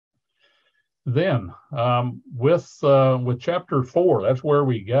Then, with chapter 4, that's where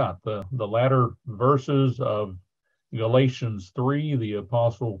we got the latter verses of Galatians 3. The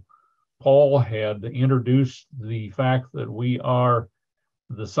Apostle Paul had introduced the fact that we are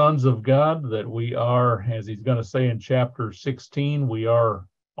the sons of God, that we are, as he's going to say in chapter 16, we are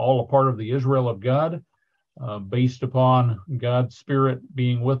all a part of the Israel of God, based upon God's Spirit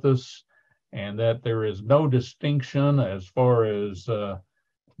being with us, and that there is no distinction as far as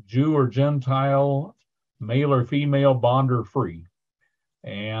Jew or Gentile, male or female, bond or free.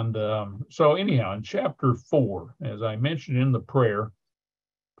 And so, anyhow, in chapter 4, as I mentioned in the prayer,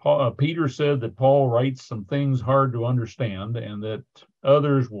 Peter said that Paul writes some things hard to understand, and that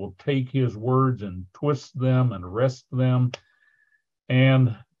others will take his words and twist them and wrest them.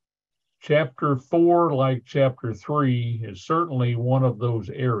 And chapter 4, like chapter 3, is certainly one of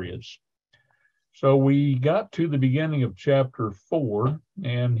those areas. So we got to the beginning of chapter 4,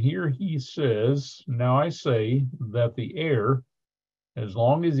 and here he says, "Now I say that the heir, as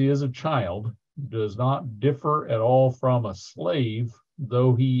long as he is a child, does not differ at all from a slave,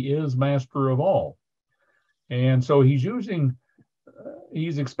 though he is master of all." And so he's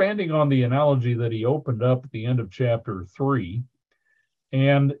expanding on the analogy that he opened up at the end of chapter 3.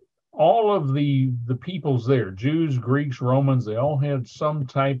 And all of the peoples there, Jews, Greeks, Romans, they all had some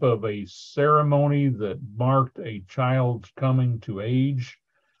type of a ceremony that marked a child's coming to age.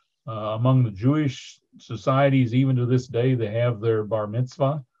 Among the Jewish societies, even to this day, they have their bar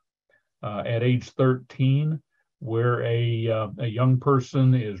mitzvah at age 13, where a young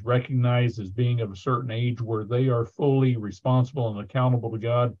person is recognized as being of a certain age where they are fully responsible and accountable to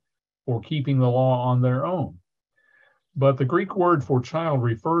God for keeping the law on their own. But the Greek word for child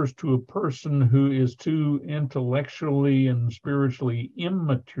refers to a person who is too intellectually and spiritually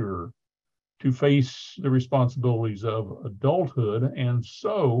immature to face the responsibilities of adulthood. And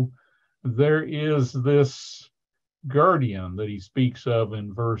so there is this guardian that he speaks of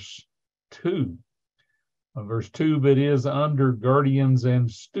in verse 2. Verse 2, "But is under guardians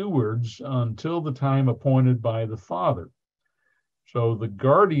and stewards until the time appointed by the Father." So the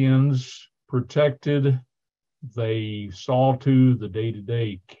guardians protected. They saw to the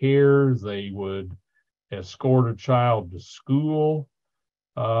day-to-day care. They would escort a child to school.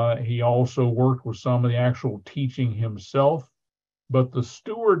 He also worked with some of the actual teaching himself. But the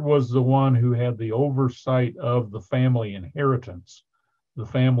steward was the one who had the oversight of the family inheritance, the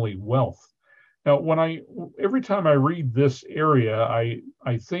family wealth. Now, every time I read this area,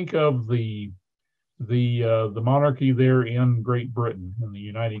 I think of the monarchy there in Great Britain, in the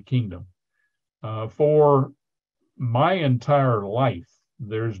United Kingdom. For my entire life,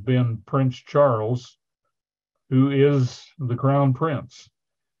 there's been Prince Charles, who is the crown prince.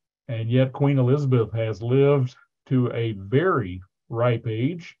 And yet Queen Elizabeth has lived to a very ripe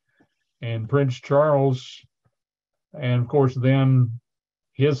age. And Prince Charles, and of course then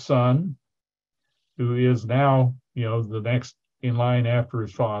his son, who is now, the next in line after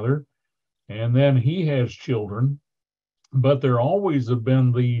his father. And then he has children. But there always have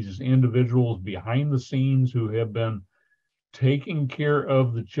been these individuals behind the scenes who have been taking care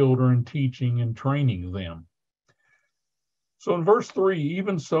of the children, teaching and training them. So in verse 3,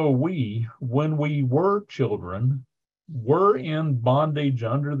 "Even so we, when we were children, were in bondage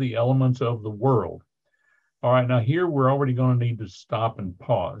under the elements of the world." All right, now here we're already going to need to stop and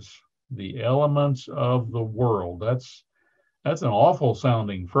pause. The elements of the world. That's an awful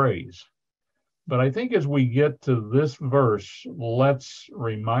sounding phrase. But I think as we get to this verse, let's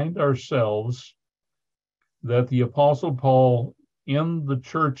remind ourselves that the Apostle Paul in the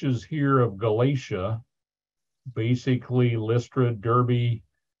churches here of Galatia, basically Lystra, Derbe,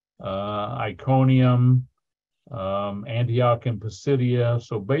 Iconium, Antioch and Pisidia,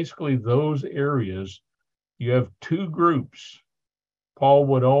 so basically those areas, you have two groups. Paul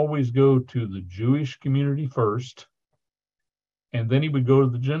would always go to the Jewish community first, and then he would go to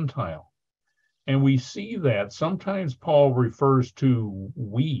the Gentile. And we see that sometimes Paul refers to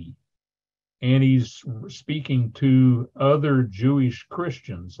we, and he's speaking to other Jewish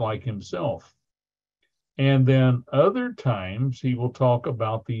Christians like himself. And then other times he will talk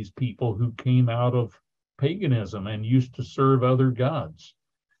about these people who came out of paganism and used to serve other gods.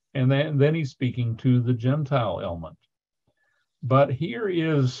 And then he's speaking to the Gentile element. But here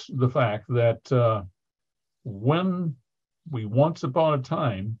is the fact that when we once upon a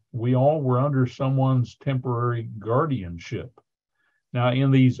time, we all were under someone's temporary guardianship. Now,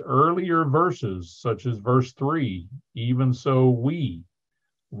 in these earlier verses, such as verse 3, "Even so we,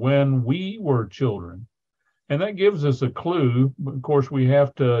 when we were children," and that gives us a clue. Of course, we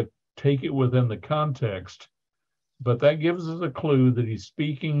have to take it within the context But that gives us a clue that he's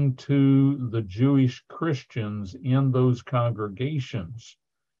speaking to the Jewish Christians in those congregations.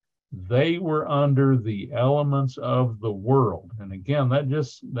 They were under the elements of the world. And again,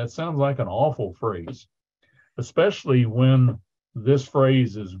 that sounds like an awful phrase, especially when this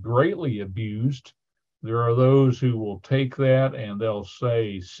phrase is greatly abused. There are those who will take that and they'll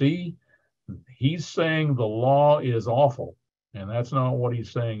say, see, he's saying the law is awful. And that's not what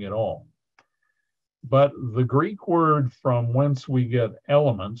he's saying at all. But the Greek word from whence we get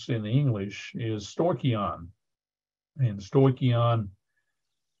elements in English is stoichion. And stoichion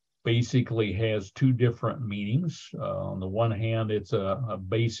basically has two different meanings. On the one hand, it's a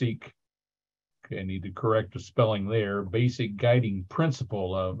basic, I need to correct the spelling there, basic guiding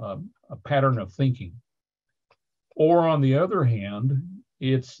principle, a pattern of thinking. Or on the other hand,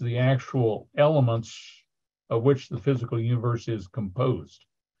 it's the actual elements of which the physical universe is composed.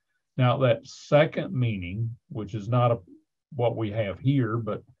 Now, that second meaning, which is not what we have here,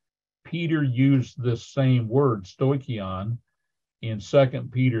 but Peter used this same word, stoichion, in 2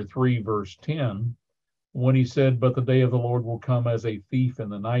 Peter 3, verse 10, when he said, but the day of the Lord will come as a thief in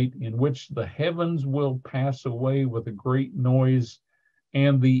the night, in which the heavens will pass away with a great noise,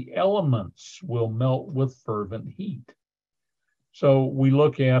 and the elements will melt with fervent heat. So we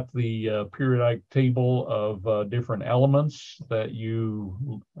look at the periodic table of different elements that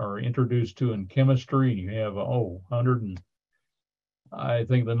you are introduced to in chemistry, and you have, 100 and I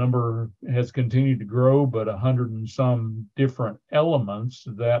think the number has continued to grow, but 100 and some different elements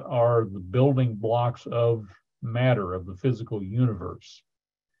that are the building blocks of matter, of the physical universe.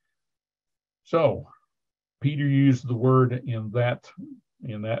 So Peter used the word in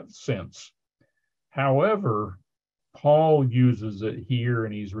that sense. However, Paul uses it here,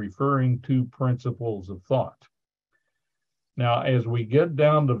 and he's referring to principles of thought. Now, as we get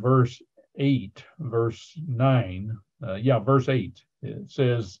down to verse 8, verse 9, verse 8, it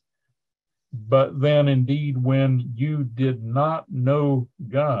says, but then indeed, when you did not know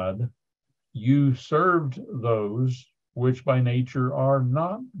God, you served those which by nature are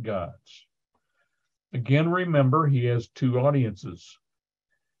not God's. Again, remember, he has two audiences.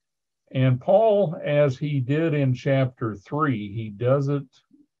 And Paul, as he did in chapter 3, he does it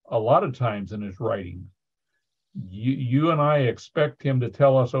a lot of times in his writing. You and I expect him to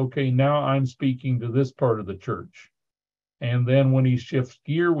tell us, okay, now I'm speaking to this part of the church. And then when he shifts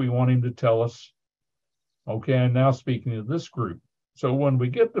gear, we want him to tell us, okay, I'm now speaking to this group. So when we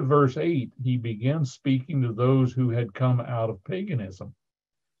get to verse 8, he begins speaking to those who had come out of paganism.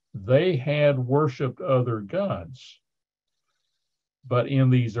 They had worshiped other gods. But in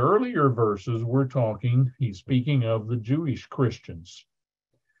these earlier verses, he's speaking of the Jewish Christians.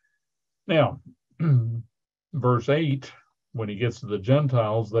 Now, verse 8, when he gets to the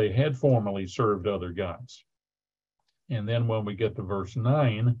Gentiles, they had formerly served other gods. And then when we get to verse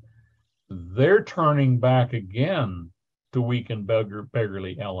 9, they're turning back again to weak and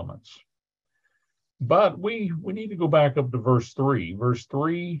beggarly elements. But we need to go back up to verse 3. Verse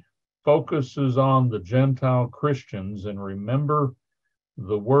 3 focuses on the Gentile Christians, and remember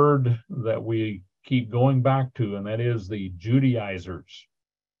the word that we keep going back to, and that is the Judaizers.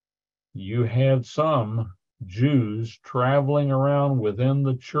 You had some Jews traveling around within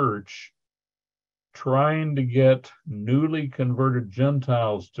the church trying to get newly converted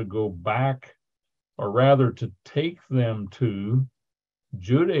Gentiles to go back, or rather to take them to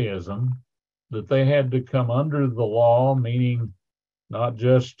Judaism, that they had to come under the law, meaning not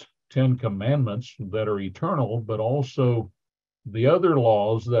just 10 commandments that are eternal, but also the other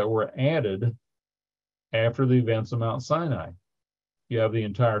laws that were added after the events of Mount Sinai. You have the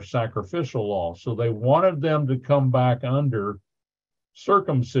entire sacrificial law. So they wanted them to come back under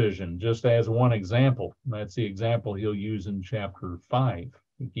circumcision, just as one example. That's the example he'll use in chapter 5.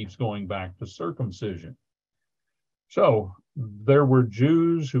 He keeps going back to circumcision. So there were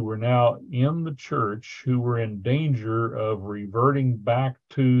Jews who were now in the church who were in danger of reverting back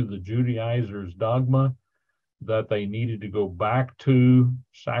to the Judaizers' dogma that they needed to go back to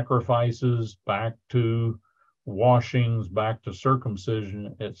sacrifices, back to washings, back to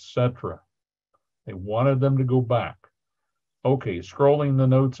circumcision, etc. They wanted them to go back. Okay, scrolling the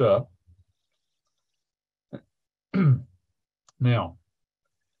notes up. Now,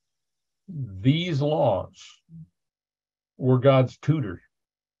 these laws were God's tutor,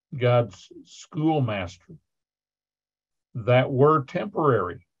 God's schoolmaster, that were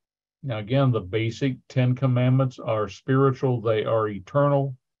temporary. Now, again, the basic 10 commandments are spiritual, they are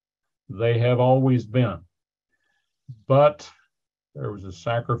eternal, they have always been. But there was a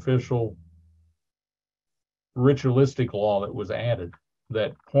sacrificial, ritualistic law that was added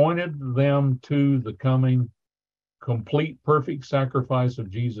that pointed them to the coming complete, perfect sacrifice of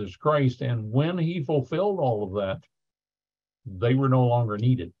Jesus Christ. And when he fulfilled all of that, they were no longer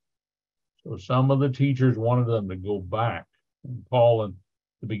needed. So some of the teachers wanted them to go back. And Paul, in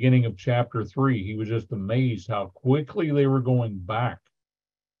the beginning of chapter 3, he was just amazed how quickly they were going back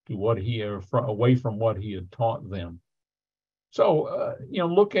to away from what he had taught them. So,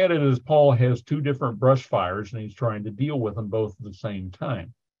 look at it as Paul has two different brush fires, and he's trying to deal with them both at the same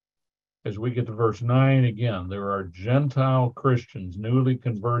time. As we get to verse 9 again, there are Gentile Christians, newly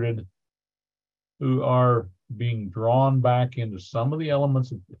converted, who are being drawn back into some of the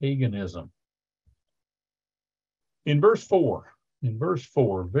elements of paganism. In verse 4,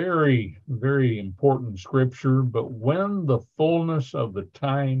 very, very important scripture, but when the fullness of the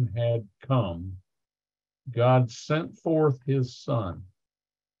time had come, God sent forth his Son,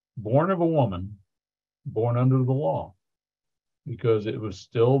 born of a woman, born under the law, because it was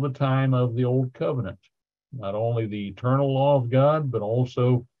still the time of the old covenant, not only the eternal law of God, but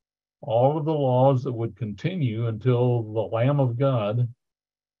also all of the laws that would continue until the Lamb of God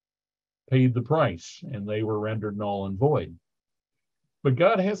paid the price and they were rendered null and void. But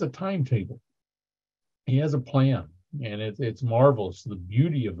God has a timetable. He has a plan, and it's marvelous, the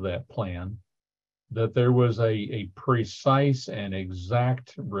beauty of that plan, that there was a precise and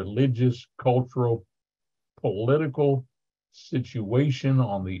exact religious, cultural, political situation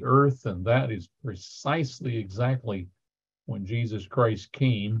on the earth, and that is precisely exactly when Jesus Christ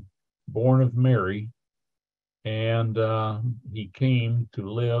came, born of Mary, and he came to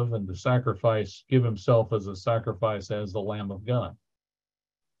live and to sacrifice, give himself as a sacrifice as the Lamb of God.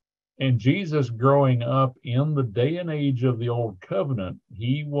 And Jesus, growing up in the day and age of the old covenant,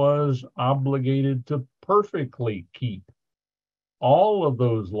 he was obligated to perfectly keep all of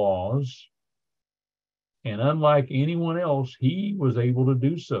those laws. And unlike anyone else, he was able to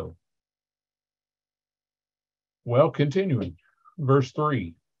do so. Well, continuing, verse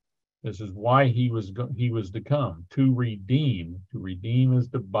 3, this is why he was to come, to redeem. To redeem is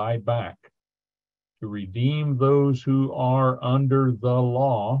to buy back. To redeem those who are under the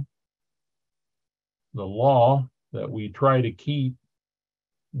law. The law that we try to keep,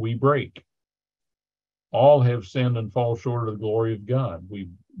 we break. All have sinned and fall short of the glory of God.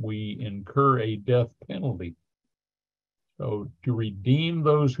 We incur a death penalty. So to redeem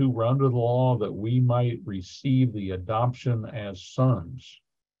those who were under the law, that we might receive the adoption as sons.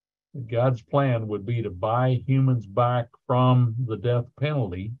 God's plan would be to buy humans back from the death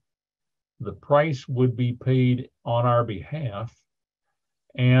penalty. The price would be paid on our behalf.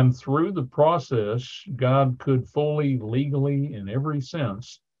 And through the process, God could fully, legally, in every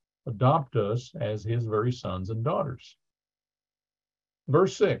sense, adopt us as his very sons and daughters.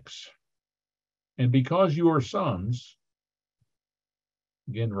 Verse 6, and because you are sons,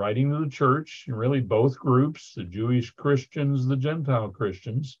 again, writing to the church, really both groups, the Jewish Christians, the Gentile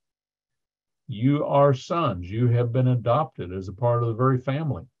Christians, you are sons. You have been adopted as a part of the very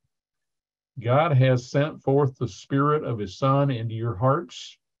family. God has sent forth the Spirit of his Son into your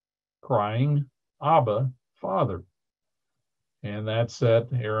hearts, crying, Abba, Father. And that's that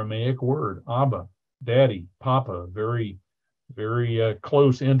Aramaic word, Abba, Daddy, Papa, very, very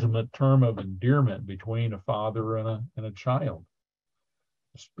close, intimate term of endearment between a father and a child.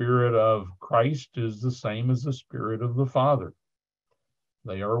 The Spirit of Christ is the same as the Spirit of the Father.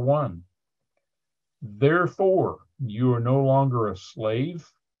 They are one. Therefore, you are no longer a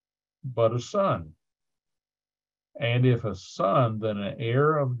slave, but a son. And if a son, then an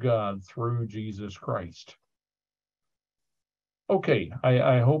heir of God through Jesus Christ. Okay,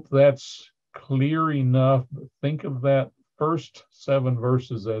 I hope that's clear enough. Think of that first 7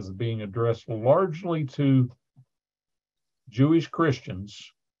 verses as being addressed largely to Jewish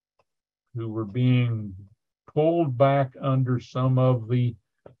Christians who were being pulled back under some of the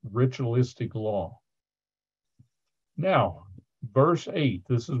ritualistic law. Now, verse 8,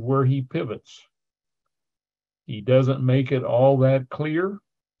 this is where he pivots. He doesn't make it all that clear,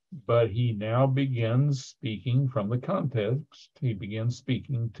 but he now begins speaking from the context. He begins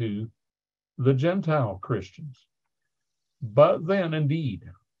speaking to the Gentile Christians. But then, indeed,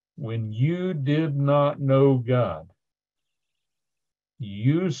 when you did not know God,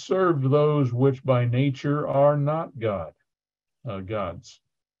 you served those which by nature are not gods.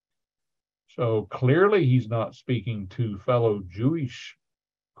 So clearly he's not speaking to fellow Jewish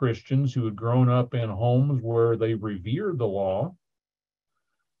Christians who had grown up in homes where they revered the law.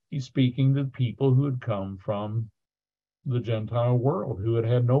 He's speaking to people who had come from the Gentile world, who had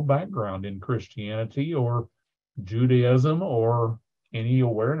had no background in Christianity or Judaism or any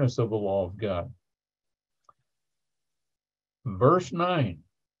awareness of the law of God. Verse 9,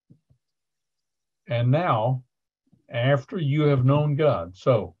 and now after you have known God.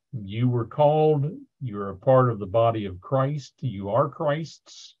 So you were called, you're a part of the body of Christ, you are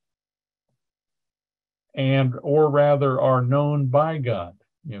Christ's, and or rather are known by God.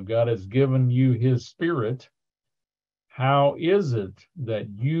 God has given you his Spirit. How is it that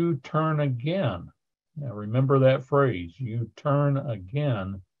you turn again? Now remember that phrase, you turn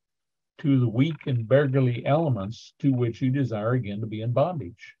again to the weak and beggarly elements to which you desire again to be in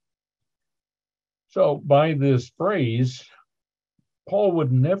bondage. So by this phrase, Paul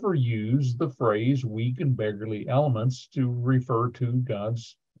would never use the phrase weak and beggarly elements to refer to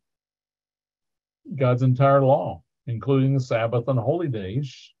God's entire law, including the Sabbath and holy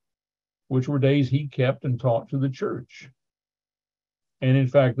days, which were days he kept and taught to the church. And in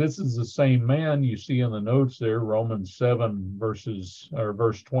fact, this is the same man you see in the notes there, Romans 7 verse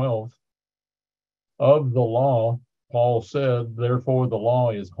 12. Of the law, Paul said, therefore the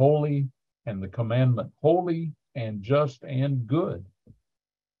law is holy, and the commandment holy and just and good.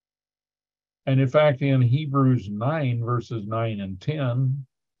 And in fact, in Hebrews 9 verses 9 and 10,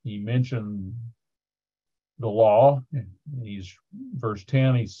 he mentioned the law. Verse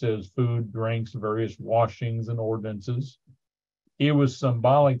 10, he says food, drinks, various washings and ordinances. It was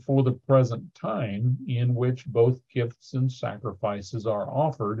symbolic for the present time in which both gifts and sacrifices are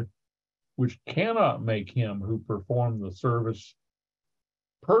offered, which cannot make him who performed the service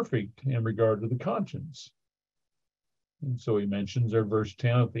perfect in regard to the conscience. And so he mentions there, verse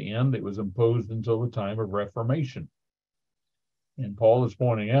 10 at the end, it was imposed until the time of Reformation. And Paul is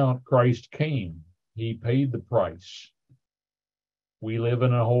pointing out Christ came. He paid the price. We live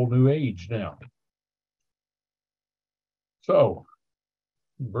in a whole new age now. So,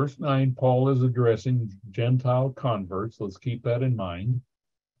 in verse 9, Paul is addressing Gentile converts. Let's keep that in mind.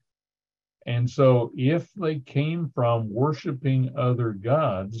 And so, if they came from worshiping other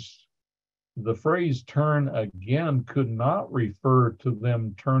gods, the phrase turn again could not refer to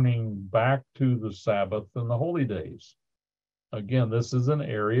them turning back to the Sabbath and the holy days. Again, this is an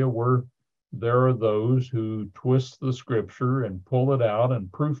area where there are those who twist the scripture and pull it out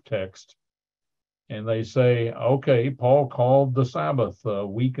and proof text. And they say, okay, Paul called the Sabbath a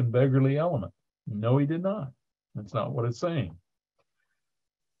weak and beggarly element. No, he did not. That's not what it's saying.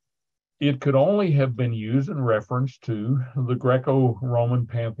 It could only have been used in reference to the Greco-Roman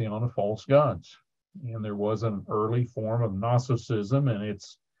pantheon of false gods. And there was an early form of Gnosticism, and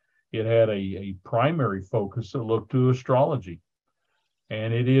it had a primary focus that looked to astrology.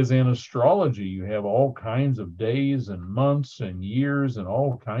 And it is in astrology, you have all kinds of days and months and years and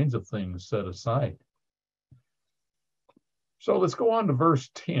all kinds of things set aside. So let's go on to verse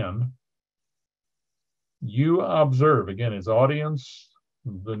 10. You observe, again, his audience,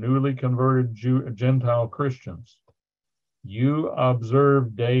 the newly converted Gentile Christians. You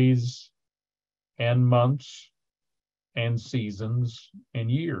observe days and months and seasons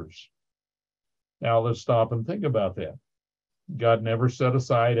and years. Now let's stop and think about that. God never set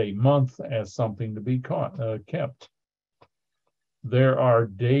aside a month as something to be kept. There are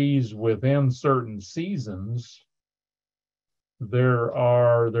days within certain seasons.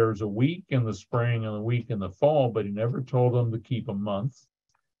 There's a week in the spring and a week in the fall, but he never told them to keep a month.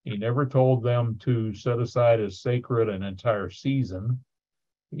 He never told them to set aside as sacred an entire season.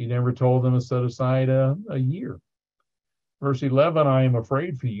 He never told them to set aside a year. Verse 11, I am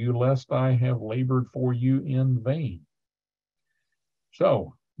afraid for you, lest I have labored for you in vain.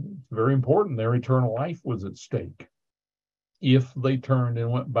 So, it's very important their eternal life was at stake. If they turned and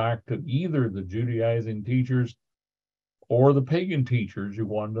went back to either the Judaizing teachers or the pagan teachers who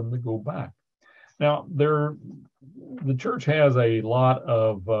wanted them to go back. Now, the church has a lot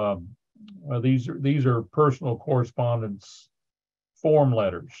of, these are personal correspondence form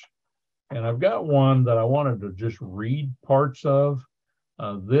letters. And I've got one that I wanted to just read parts of.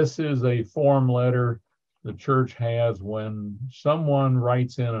 This is a form letter the church has when someone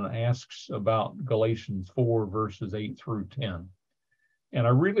writes in and asks about Galatians 4 verses 8 through 10. And I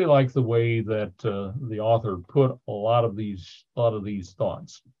really like the way that the author put a lot of these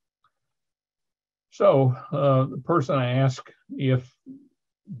thoughts. So the person asked if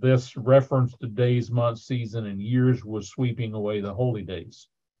this reference to days, months, season, and years was sweeping away the holy days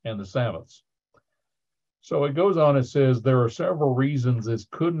and the Sabbaths. So it goes on, it says, there are several reasons this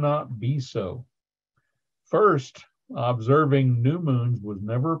could not be so. First, observing new moons was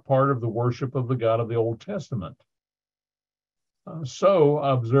never part of the worship of the God of the Old Testament. So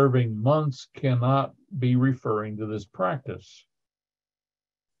observing months cannot be referring to this practice.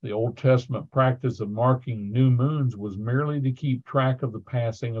 The Old Testament practice of marking new moons was merely to keep track of the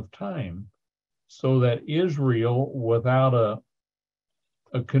passing of time, so that Israel, without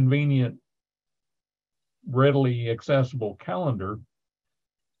a convenient readily accessible calendar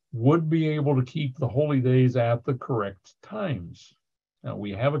would be able to keep the holy days at the correct times. Now,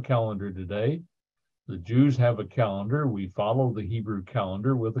 we have a calendar today. The Jews have a calendar. We follow the Hebrew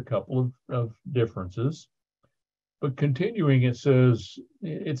calendar with a couple of differences. But continuing, it says,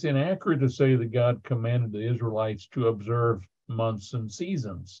 it's inaccurate to say that God commanded the Israelites to observe months and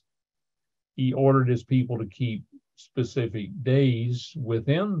seasons. He ordered his people to keep specific days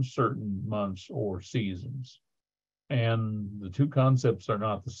within certain months or seasons. And the two concepts are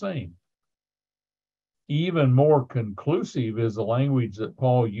not the same. Even more conclusive is the language that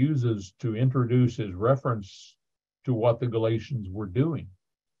Paul uses to introduce his reference to what the Galatians were doing.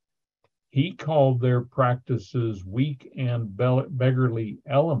 He called their practices weak and beggarly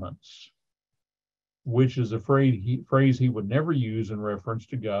elements, which is a phrase he would never use in reference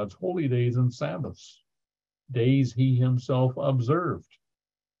to God's holy days and Sabbaths, days he himself observed.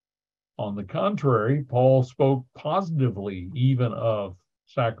 On the contrary, Paul spoke positively even of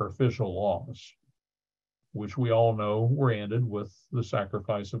sacrificial laws, which we all know were ended with the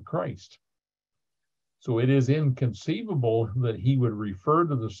sacrifice of Christ. So it is inconceivable that he would refer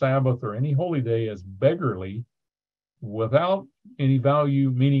to the Sabbath or any holy day as beggarly without any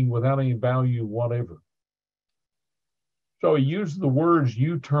value, meaning without any value whatever. So he used the words,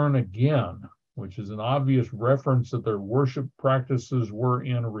 "you turn again," which is an obvious reference that their worship practices were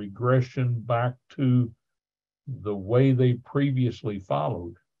in regression back to the way they previously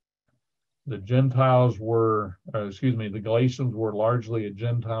followed. The Gentiles were, the Galatians were largely a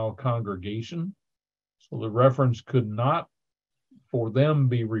Gentile congregation. So the reference could not, for them,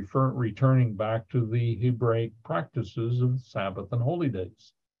 be returning back to the Hebraic practices of Sabbath and holy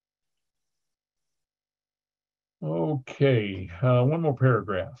days. Okay, one more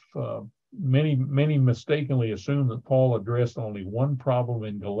paragraph. Many mistakenly assume that Paul addressed only one problem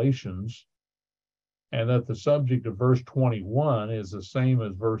in Galatians, and that the subject of verse 21 is the same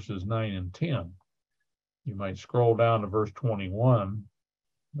as verses 9 and 10. You might scroll down to verse 21.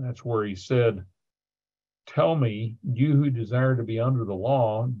 That's where he said, "Tell me, you who desire to be under the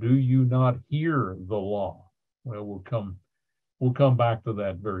law, do you not hear the law?" Well, we'll come back to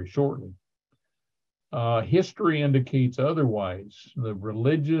that very shortly. History indicates otherwise. The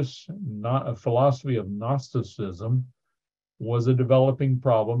religious philosophy of Gnosticism was a developing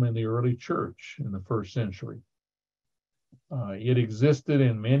problem in the early church in the first century. It existed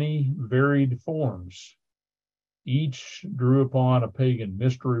in many varied forms. Each drew upon a pagan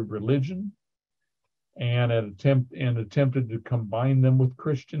mystery religion and attempted to combine them with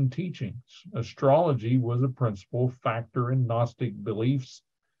Christian teachings. Astrology was a principal factor in Gnostic beliefs,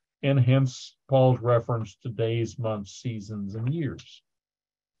 and hence Paul's reference to days, months, seasons, and years.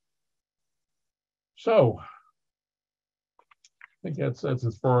 So I think that's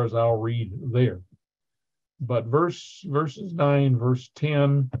as far as I'll read there. But verses 9, verse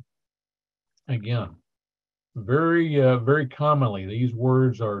 10, again, very commonly these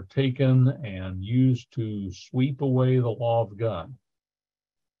words are taken and used to sweep away the law of God.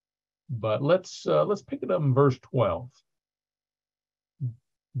 But let's pick it up in verse 12.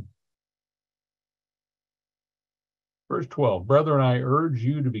 Verse 12, "Brethren, I urge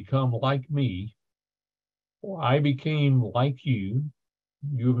you to become like me, for I became like you.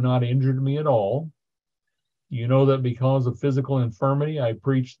 You have not injured me at all. You know that because of physical infirmity, I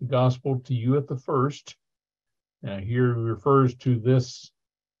preached the gospel to you at the first." Now here he refers to this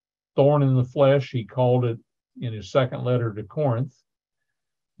thorn in the flesh. He called it in his second letter to Corinth.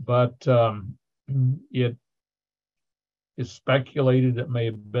 But it is speculated it may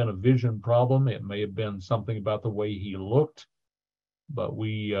have been a vision problem. It may have been something about the way he looked, but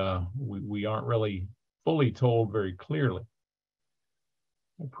we aren't really fully told very clearly.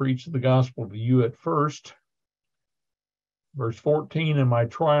 I preached the gospel to you at first. Verse 14, "In my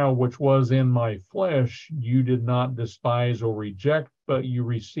trial, which was in my flesh, you did not despise or reject, but you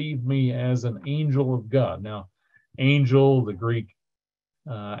received me as an angel of God." Now, angel, the Greek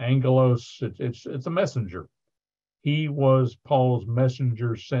angelos, it's a messenger. He was Paul's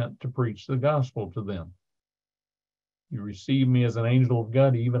messenger sent to preach the gospel to them. You received me as an angel of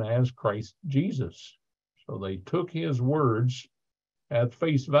God, even as Christ Jesus. So they took his words at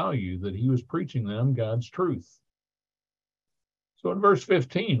face value that he was preaching them God's truth. So in verse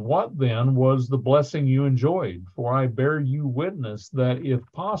 15, "What then was the blessing you enjoyed? For I bear you witness that if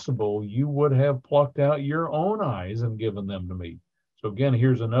possible, you would have plucked out your own eyes and given them to me." So again,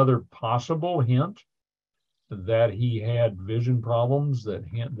 here's another possible hint that he had vision problems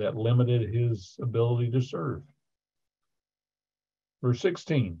that limited his ability to serve. Verse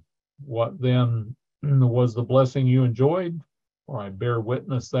 16, "What then was the blessing you enjoyed? For I bear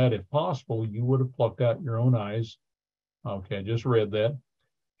witness that if possible, you would have plucked out your own eyes. Okay, I just read that.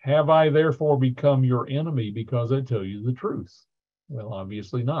 Have I therefore become your enemy because I tell you the truth? Well,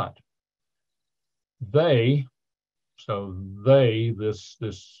 obviously not. This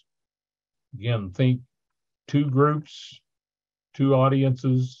again, think two groups, two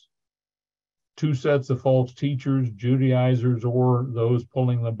audiences, two sets of false teachers, Judaizers, or those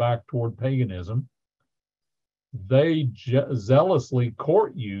pulling them back toward paganism. They zealously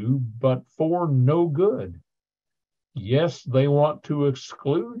court you, but for no good. Yes, they want to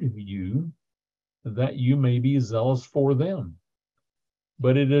exclude you, that you may be zealous for them.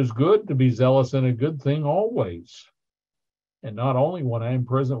 But it is good to be zealous in a good thing always, and not only when I am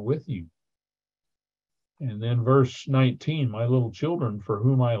present with you. And then verse 19, my little children, for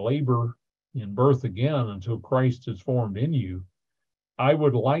whom I labor in birth again until Christ is formed in you, I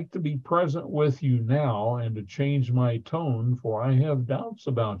would like to be present with you now and to change my tone, for I have doubts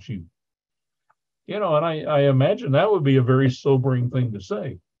about you. You know, and I imagine that would be a very sobering thing to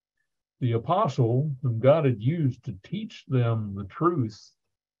say. The apostle whom God had used to teach them the truth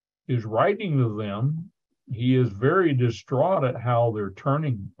is writing to them. He is very distraught at how they're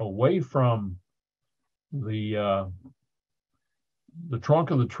turning away from the trunk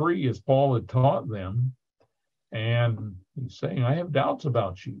of the tree as Paul had taught them. And he's saying, I have doubts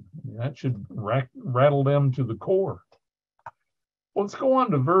about you. That should rattle them to the core. Well, let's go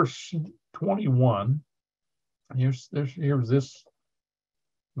on to verse 21. Here's this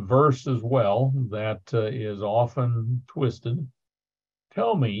verse as well that is often twisted.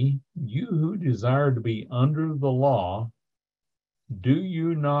 Tell me, you who desire to be under the law, do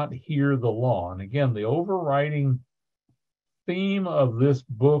you not hear the law? And again, the overriding theme of this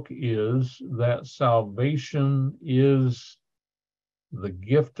book is that salvation is the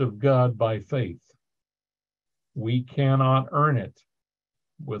gift of God by faith. We cannot earn it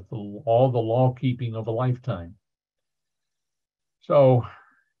with all the law keeping of a lifetime. So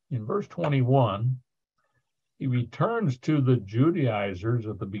in verse 21, he returns to the Judaizers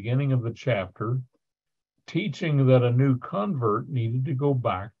at the beginning of the chapter, teaching that a new convert needed to go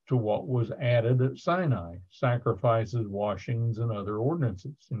back to what was added at Sinai, sacrifices, washings, and other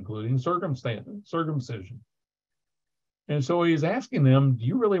ordinances, including circumcision. And so he's asking them, do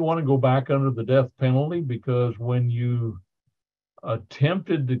you really want to go back under the death penalty? Because when you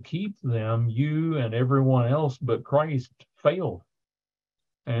attempted to keep them, you and everyone else but Christ failed.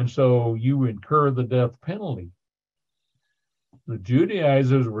 And so you incur the death penalty. The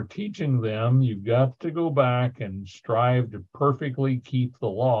Judaizers were teaching them, you've got to go back and strive to perfectly keep the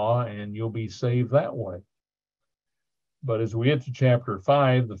law, and you'll be saved that way. But as we get to chapter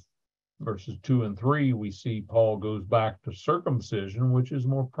 5, the verses 2 and 3, we see Paul goes back to circumcision, which is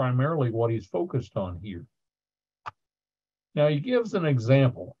more primarily what he's focused on here. Now he gives an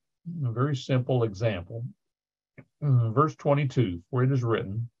example, a very simple example. Verse 22, where it is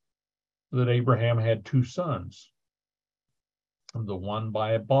written that Abraham had two sons, the one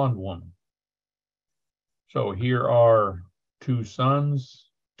by a bondwoman. So here are two sons,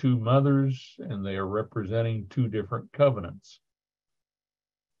 two mothers, and they are representing two different covenants.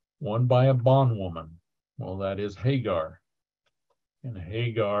 One by a bondwoman, well, that is Hagar. And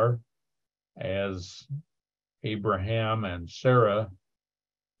Hagar, as Abraham and Sarah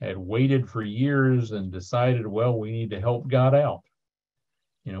had waited for years and decided, well, we need to help God out.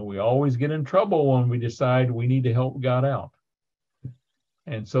 You know, we always get in trouble when we decide we need to help God out.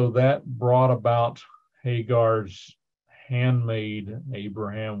 And so that brought about Hagar's handmaid.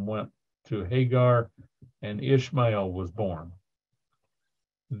 Abraham went to Hagar, and Ishmael was born.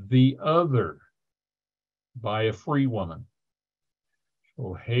 The other by a free woman.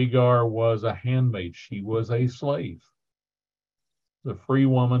 So Hagar was a handmaid. She was a slave. The free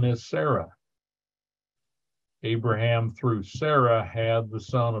woman is Sarah. Abraham, through Sarah, had the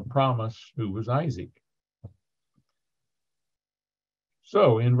son of promise, who was Isaac.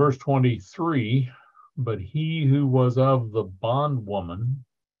 So in verse 23, but he who was of the bondwoman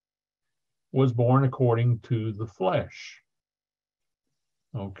was born according to the flesh.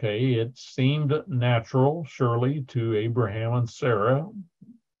 Okay, it seemed natural, surely, to Abraham and Sarah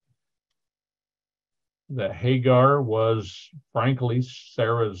that Hagar was, frankly,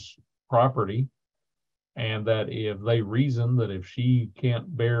 Sarah's property, and that if they reasoned that if she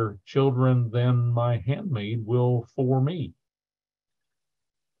can't bear children, then my handmaid will for me.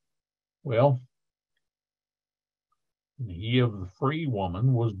 Well, he of the free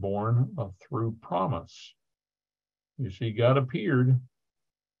woman was born through promise. You see, God appeared,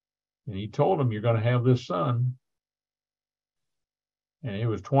 and he told him, you're going to have this son. And it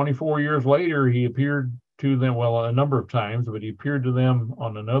was 24 years later, he appeared to them, well, a number of times, but he appeared to them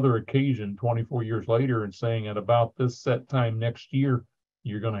on another occasion 24 years later and saying, at about this set time next year,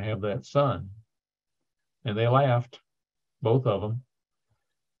 you're going to have that son. And they laughed, both of them.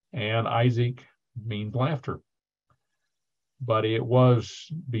 And Isaac means laughter. But it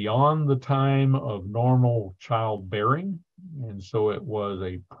was beyond the time of normal childbearing, and so it was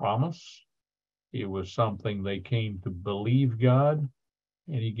a promise. It was something they came to believe God,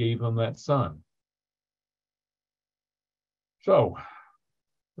 and he gave them that son. So,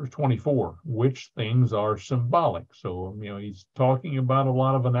 verse 24, which things are symbolic? So, he's talking about a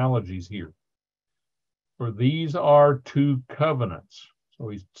lot of analogies here. For these are two covenants. So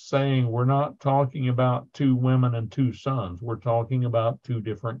he's saying we're not talking about two women and two sons. We're talking about two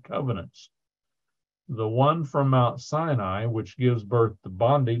different covenants. The one from Mount Sinai, which gives birth to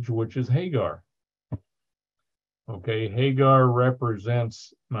bondage, which is Hagar. Okay, Hagar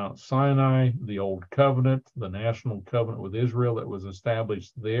represents Mount Sinai, the old covenant, the national covenant with Israel that was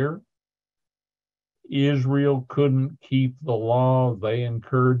established there. Israel couldn't keep the law. They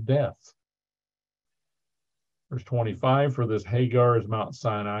incurred death. Verse 25, for this Hagar is Mount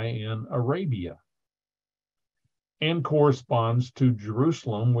Sinai in Arabia, and corresponds to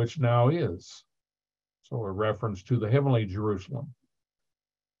Jerusalem, which now is. So a reference to the heavenly Jerusalem.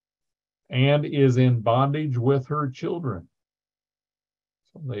 And is in bondage with her children.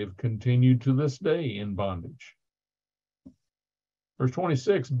 So they've continued to this day in bondage. Verse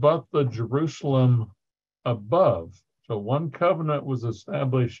 26, but the Jerusalem above. So one covenant was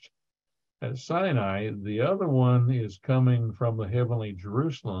established at Sinai, the other one is coming from the heavenly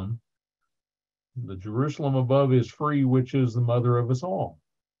Jerusalem. The Jerusalem above is free, which is the mother of us all.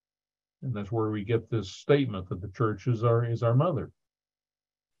 And that's where we get this statement that the church is our mother.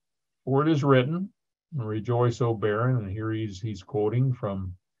 For it is written, rejoice, O barren, and here he's quoting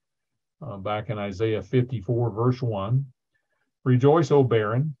from back in Isaiah 54, verse 1. Rejoice, O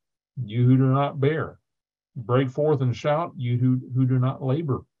barren, you who do not bear. Break forth and shout, you who do not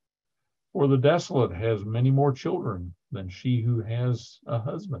labor. For the desolate has many more children than she who has a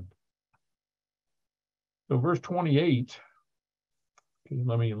husband. So verse 28, okay,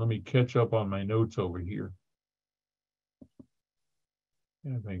 let me catch up on my notes over here.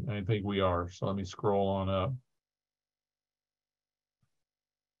 I think we are, so let me scroll on up.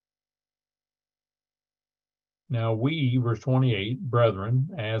 Now we, verse 28, brethren,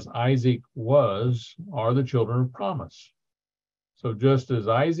 as Isaac was, are the children of promise. So just as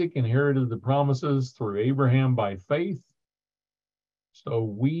Isaac inherited the promises through Abraham by faith, so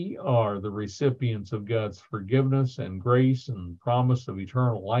we are the recipients of God's forgiveness and grace and promise of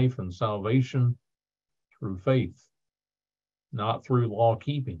eternal life and salvation through faith, not through law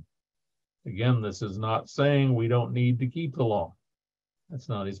keeping. Again, this is not saying we don't need to keep the law. That's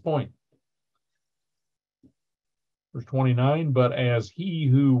not his point. Verse 29, but as he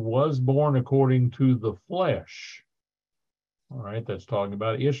who was born according to the flesh, all right, that's talking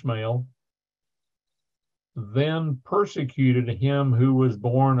about Ishmael, then persecuted him who was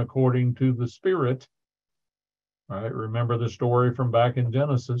born according to the Spirit. All right, remember the story from back in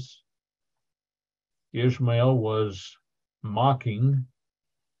Genesis. Ishmael was mocking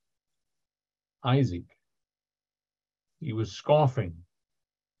Isaac. He was scoffing.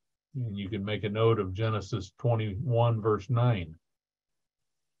 And you can make a note of Genesis 21, verse 9.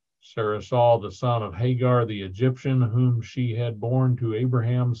 Sarah saw the son of Hagar, the Egyptian, whom she had borne to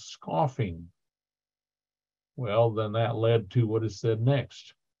Abraham, scoffing. Well, then that led to what is said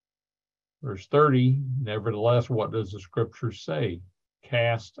next. Verse 30, nevertheless, what does the scripture say?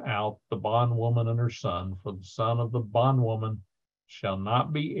 Cast out the bondwoman and her son, for the son of the bondwoman shall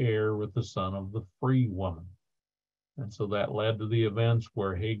not be heir with the son of the free woman. And so that led to the events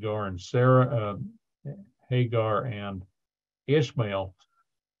where Hagar and Ishmael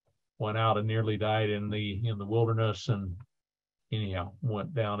went out and nearly died in the wilderness, and anyhow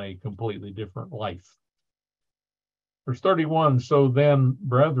went down a completely different life. Verse 31, so then,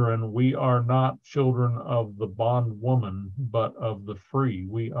 brethren, we are not children of the bondwoman, but of the free.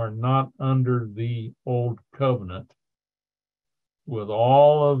 We are not under the old covenant with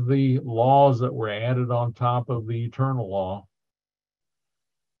all of the laws that were added on top of the eternal law.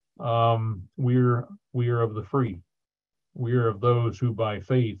 We are of the free. We are of those who by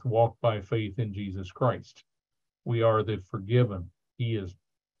faith walk by faith in Jesus Christ. We are the forgiven. He has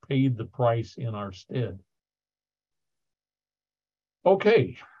paid the price in our stead.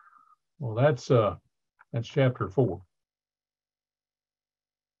 Okay, well that's chapter 4,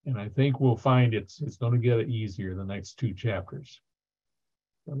 and I think we'll find it's going to get easier the next two chapters.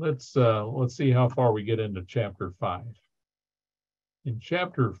 So let's see how far we get into chapter 5. In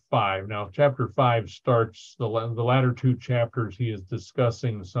chapter 5, now chapter 5 starts, the latter two chapters, he is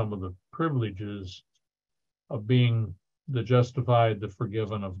discussing some of the privileges of being the justified, the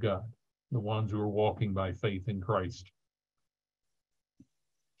forgiven of God, the ones who are walking by faith in Christ.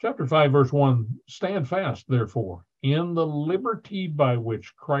 Chapter 5, verse 1, stand fast, therefore, in the liberty by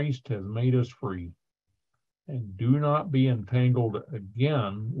which Christ has made us free, and do not be entangled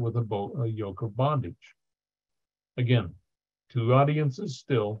again with a yoke of bondage. Again, two audiences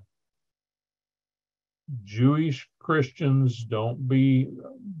still. Jewish Christians, don't be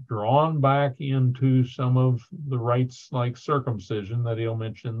drawn back into some of the rites like circumcision that he'll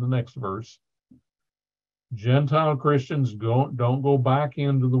mention in the next verse. Gentile Christians, don't go back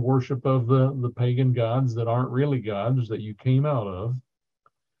into the worship of the pagan gods that aren't really gods that you came out of.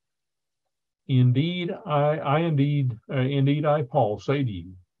 Indeed, I, Paul, say to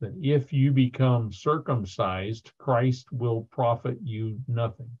you that if you become circumcised, Christ will profit you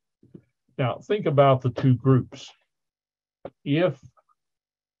nothing. Now, think about the two groups. If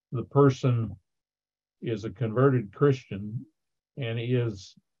the person is a converted Christian and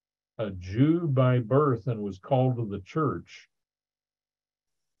is a Jew by birth and was called to the church,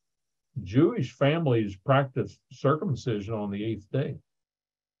 Jewish families practice circumcision on the 8th day.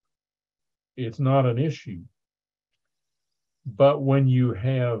 It's not an issue. But when you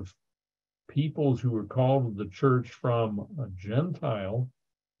have peoples who are called to the church from a Gentile,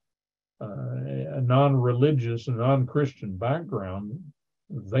 a non-religious, a non-Christian background,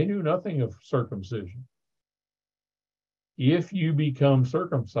 they knew nothing of circumcision. If you become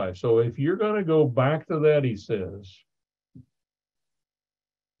circumcised, so if you're going to go back to that, he says,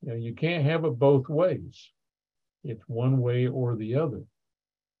 you can't have it both ways. It's one way or the other.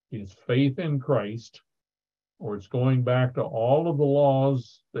 It's faith in Christ, or it's going back to all of the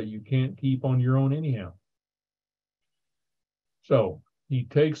laws that you can't keep on your own anyhow. So he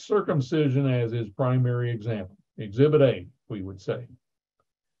takes circumcision as his primary example. Exhibit A, we would say.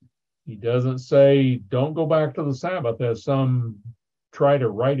 He doesn't say, don't go back to the Sabbath, as some try to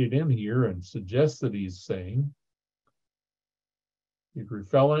write it in here and suggest that he's saying. He's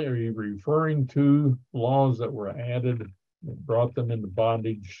referring to laws that were added that brought them into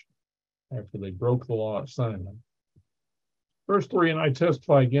bondage after they broke the law at Sinai. Verse 3, and I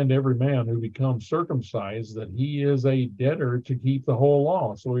testify again to every man who becomes circumcised that he is a debtor to keep the whole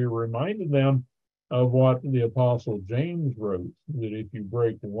law. So he reminded them of what the Apostle James wrote, that if you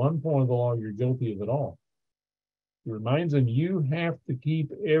break one point of the law, you're guilty of it all. He reminds them you have to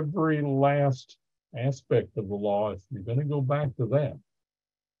keep every last aspect of the law if you're going to go back to that.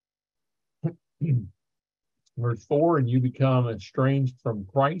 Verse 4, and you become estranged from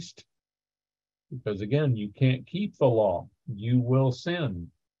Christ, because again, you can't keep the law. You will sin,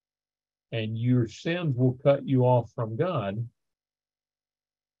 and your sins will cut you off from God.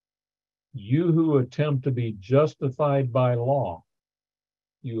 You who attempt to be justified by law,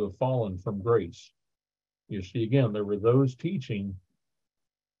 you have fallen from grace. You see, again, there were those teaching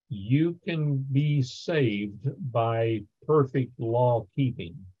you can be saved by perfect law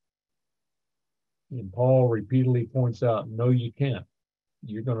keeping. And Paul repeatedly points out, no, you can't.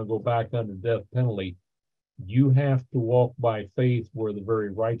 You're going to go back under death penalty. You have to walk by faith where the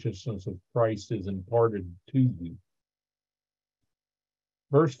very righteousness of Christ is imparted to you.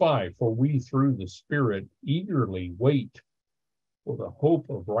 Verse 5, for we through the Spirit eagerly wait for the hope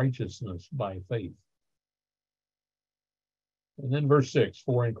of righteousness by faith. And then verse 6,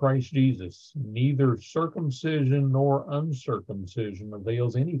 for in Christ Jesus neither circumcision nor uncircumcision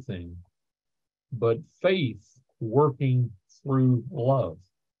avails anything, but faith working through love.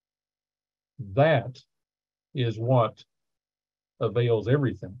 That is what avails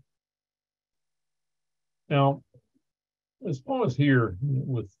everything. Now, let's pause here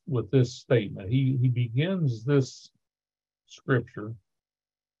with this statement. He begins this scripture,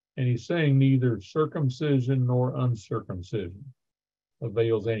 and he's saying neither circumcision nor uncircumcision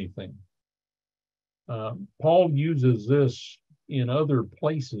avails anything. Paul uses this in other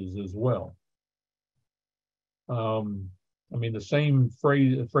places as well. The same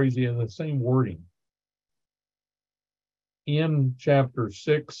phrasing, the same wording. In chapter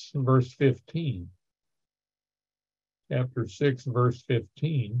 6, verse 15. Chapter 6, verse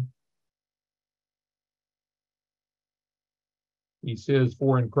 15. He says,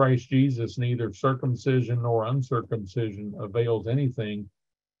 for in Christ Jesus neither circumcision nor uncircumcision avails anything,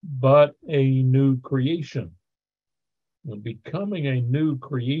 but a new creation. And becoming a new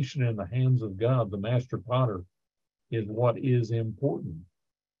creation in the hands of God, the master potter, is what is important.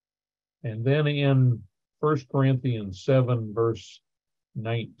 And then in 1 Corinthians 7, verse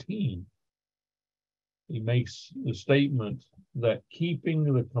 19, he makes the statement that keeping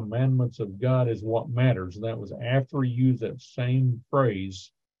the commandments of God is what matters. And that was after he used that same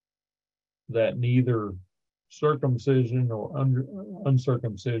phrase that neither circumcision or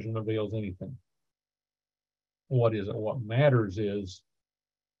uncircumcision avails anything. What is it? What matters is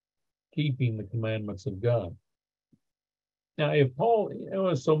keeping the commandments of God. Now, if Paul,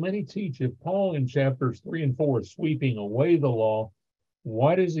 as so many teach, if Paul in chapters 3 and 4 is sweeping away the law,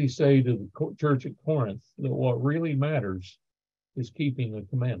 why does he say to the church at Corinth that what really matters is keeping the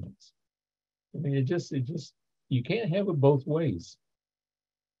commandments? I mean, it just, you can't have it both ways.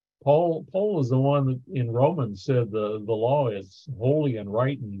 Paul is the one that in Romans said the law is holy and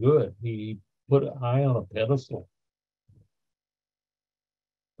right and good. He put it high on a pedestal.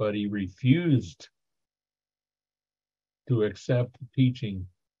 But he refused to accept teaching.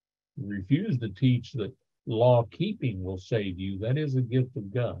 He refused to teach that law keeping will save you. That is a gift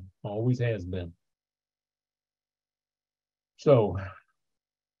of God, always has been. So,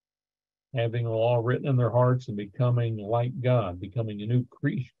 having the law written in their hearts and becoming like God, becoming a new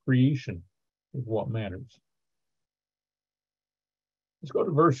creation is what matters. Let's go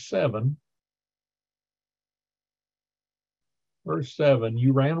to verse 7. Verse 7,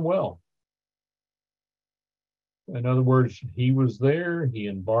 you ran well. In other words, he was there, he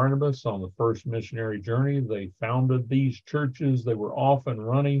and Barnabas on the first missionary journey. They founded these churches. They were off and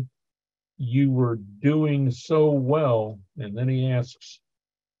running. You were doing so well. And then he asks,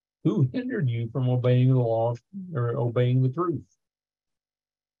 who hindered you from obeying the law or obeying the truth?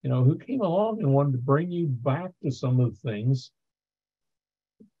 You know, who came along and wanted to bring you back to some of the things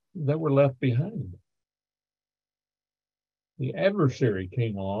that were left behind? The adversary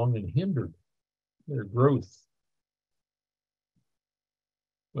came along and hindered their growth.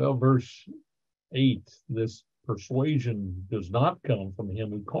 Well, verse 8, this persuasion does not come from him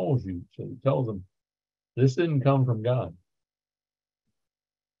who calls you. So he tells them, this didn't come from God.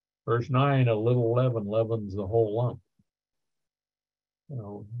 Verse 9, a little leaven leavens the whole lump. You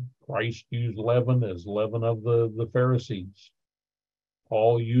know, Christ used leaven as leaven of the Pharisees.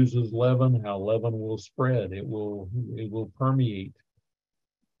 Paul uses leaven, how leaven will spread. It will permeate.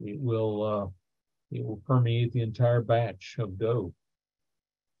 It will permeate the entire batch of dough.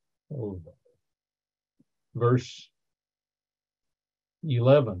 So, verse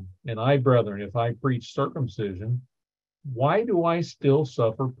 11, and I, brethren, if I preach circumcision, why do I still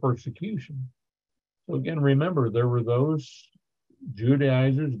suffer persecution? So again, remember, there were those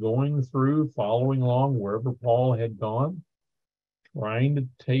Judaizers going through, following along wherever Paul had gone, trying to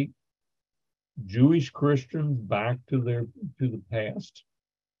take Jewish Christians back to the past.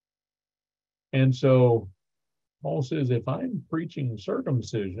 And so Paul says, if I'm preaching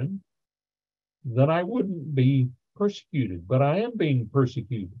circumcision, then I wouldn't be persecuted, but I am being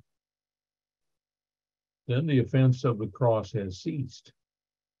persecuted. Then the offense of the cross has ceased.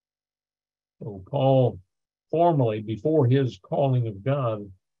 So Paul formally, before his calling of God,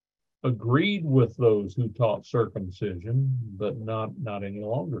 agreed with those who taught circumcision, but not any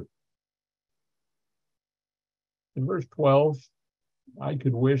longer. In verse 12, I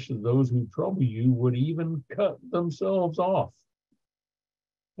could wish that those who trouble you would even cut themselves off.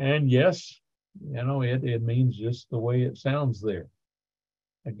 And yes, you know, it means just the way it sounds there.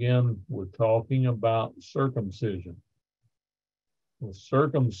 Again, we're talking about circumcision. With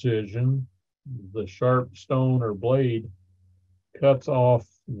circumcision, the sharp stone or blade cuts off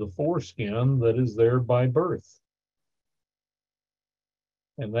the foreskin that is there by birth.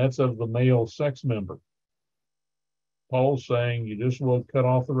 And that's of the male sex member. Paul's saying you just will cut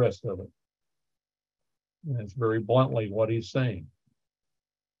off the rest of it. And that's very bluntly what he's saying.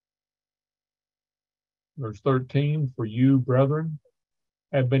 Verse 13, for you, brethren,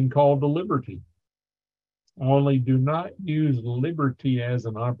 have been called to liberty. Only do not use liberty as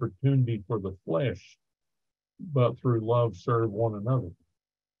an opportunity for the flesh, but through love serve one another.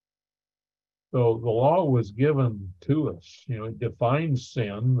 So the law was given to us. You know, it defines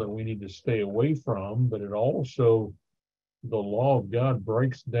sin that we need to stay away from, but it also, the law of God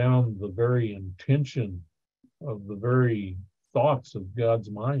breaks down the very intention of the very thoughts of God's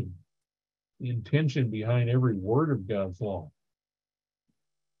mind, the intention behind every word of God's law.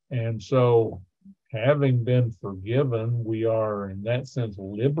 And so, having been forgiven, we are in that sense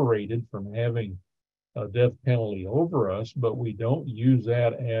liberated from having a death penalty over us, but we don't use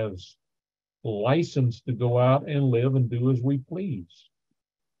that as license to go out and live and do as we please.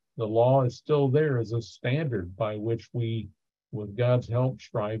 The law is still there as a standard by which we, with God's help,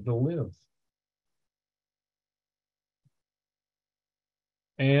 strive to live.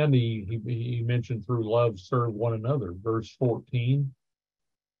 And he mentioned through love serve one another. Verse 14,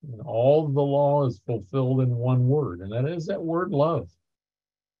 And all of the law is fulfilled in one word, and that is that word love.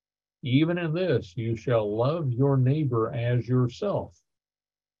 Even in this, you shall love your neighbor as yourself.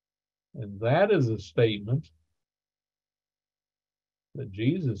 And that is a statement that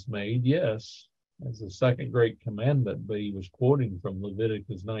Jesus made, yes, as the second great commandment, but he was quoting from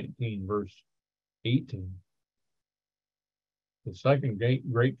Leviticus 19, verse 18. The second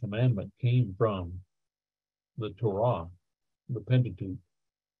great commandment came from the Torah, the Pentateuch,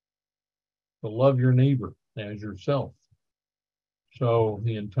 to love your neighbor as yourself. So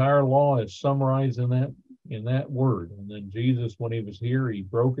the entire law is summarized in that word. And then Jesus, when he was here, he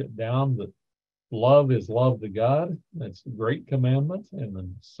broke it down that love is love to God. That's the great commandment. And the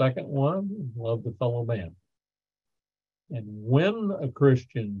second one, love the fellow man. And when a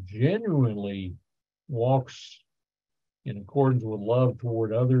Christian genuinely walks in accordance with love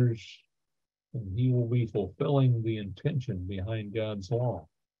toward others, then he will be fulfilling the intention behind God's law.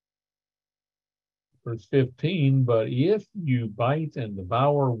 Verse 15, but if you bite and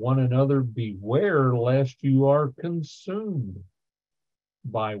devour one another, beware lest you are consumed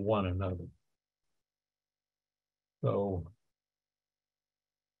by one another. So,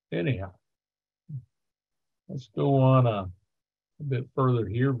 anyhow, let's go on a bit further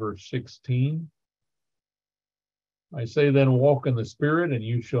here, verse 16. I say then, walk in the Spirit, and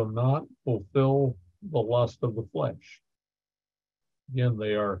you shall not fulfill the lust of the flesh. Again,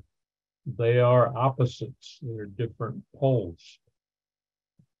 they are opposites. They're different poles.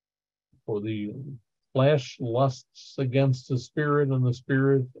 For the flesh lusts against the Spirit, and the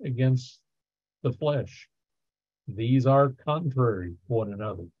Spirit against the flesh. These are contrary to one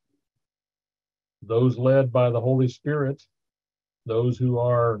another. Those led by the Holy Spirit, those who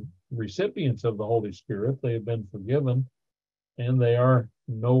are recipients of the Holy Spirit, they have been forgiven, and they are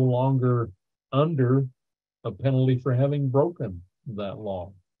no longer under a penalty for having broken that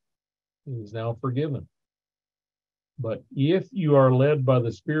law. It is now forgiven. But if you are led by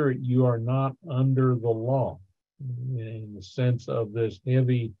the Spirit, you are not under the law in the sense of this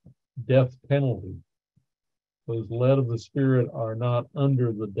heavy death penalty. Those led of the Spirit are not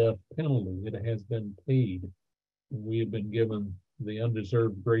under the death penalty. It has been paid. And we have been given the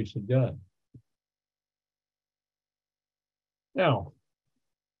undeserved grace of God. Now,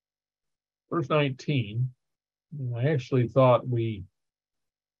 verse 19, I actually thought we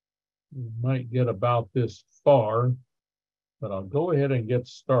might get about this far, but I'll go ahead and get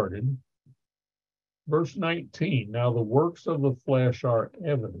started. Verse 19, now the works of the flesh are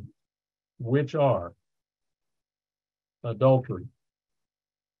evident, which are adultery.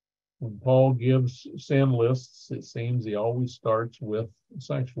 When Paul gives sin lists, it seems he always starts with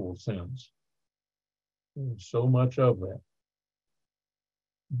sexual sins. There's so much of that.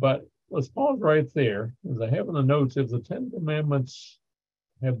 But let's pause right there. As I have in the notes, if the Ten Commandments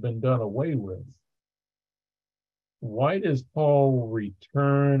have been done away with, why does Paul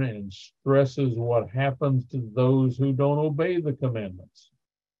return and stresses what happens to those who don't obey the commandments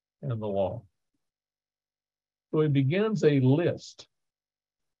and the law? So he begins a list.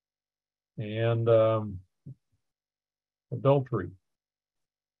 And adultery,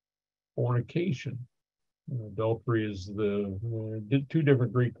 fornication. And adultery is two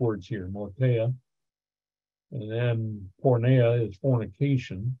different Greek words here, morteia, and then porneia is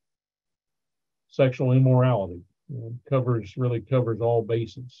fornication. Sexual immorality. It really covers all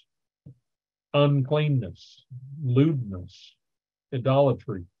bases. Uncleanness, lewdness,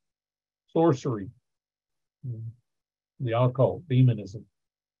 idolatry, sorcery, the occult, demonism,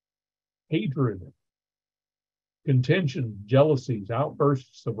 hatred, contention, jealousies,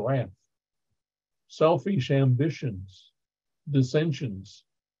 outbursts of wrath, selfish ambitions, dissensions,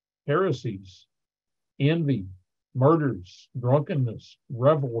 heresies, envy, murders, drunkenness,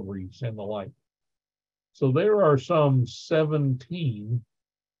 revelries, and the like. So there are some 17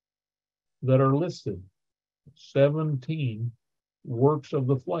 that are listed. 17 works of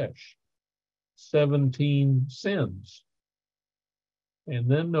the flesh. 17 sins. And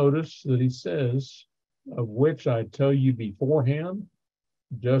then notice that he says, of which I tell you beforehand,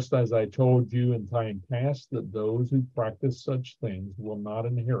 just as I told you in time past, that those who practice such things will not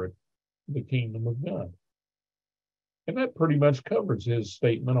inherit the kingdom of God. And that pretty much covers his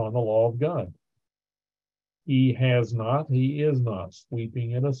statement on the law of God. He has not, he is not,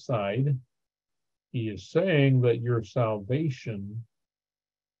 sweeping it aside. He is saying that your salvation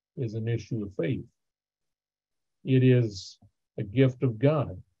is an issue of faith. It is a gift of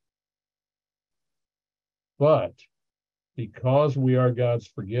God. But because we are God's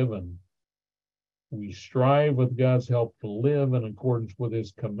forgiven, we strive with God's help to live in accordance with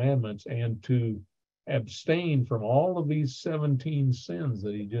his commandments and to abstain from all of these 17 sins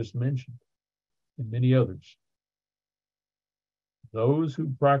that he just mentioned, and many others. Those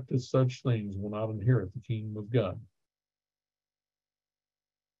who practice such things will not inherit the kingdom of God.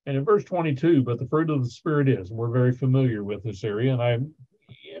 And in verse 22, but the fruit of the Spirit is, and we're very familiar with this area, and I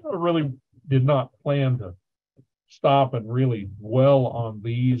really did not plan to stop and really dwell on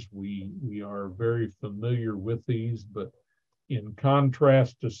these. We are very familiar with these, but in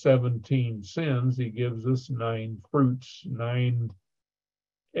contrast to 17 sins, he gives us 9 fruits, 9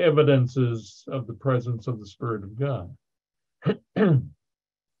 evidences of the presence of the Spirit of God.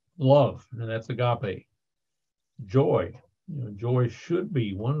 Love, and that's agape. Joy. Joy should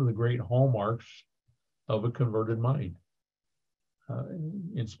be one of the great hallmarks of a converted mind.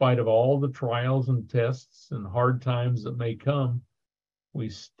 In spite of all the trials and tests and hard times that may come,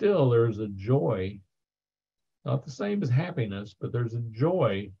 there's a joy, not the same as happiness, but there's a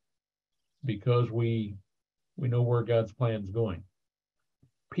joy because we know where God's plan is going.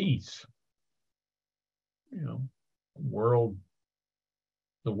 Peace. The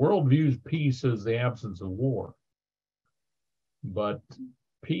world views peace as the absence of war. But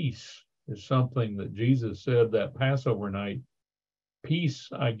peace is something that Jesus said that Passover night, peace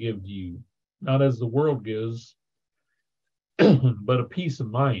I give to you, not as the world gives, but a peace of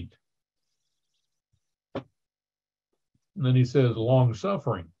mind. And then he says, long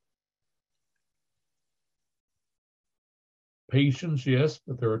suffering. Patience, yes,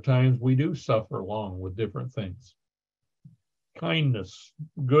 but there are times we do suffer along with different things. Kindness,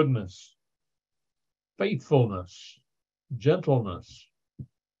 goodness, faithfulness, gentleness,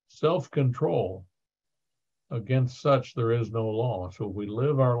 self-control. Against such there is no law. So if we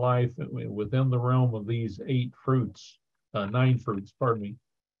live our life within the realm of these 9 fruits,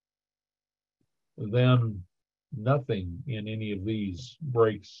 then nothing in any of these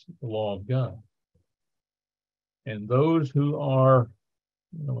breaks the law of God. And those who are,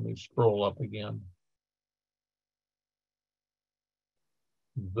 let me scroll up again.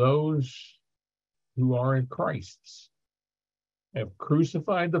 Those who are in Christ's have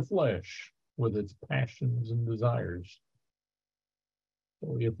crucified the flesh with its passions and desires.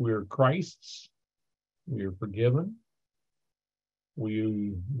 So if we are Christ's, we are forgiven.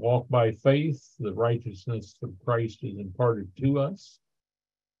 We walk by faith. The righteousness of Christ is imparted to us.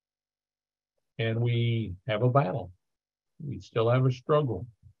 And we have a battle. We still have a struggle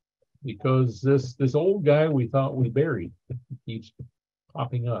because this old guy we thought we buried keeps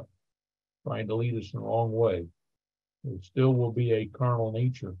popping up, trying to lead us in the wrong way. There still will be a carnal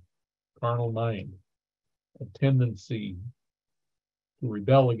nature, carnal mind, a tendency to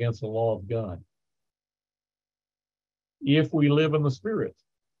rebel against the law of God. If we live in the Spirit,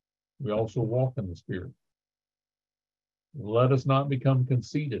 we also walk in the Spirit. Let us not become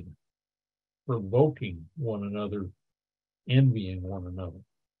conceited, provoking one another, envying one another.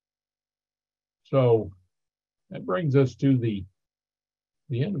 So that brings us to the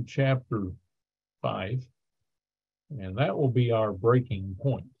end of chapter 5, and that will be our breaking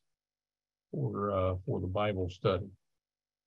point for the Bible study.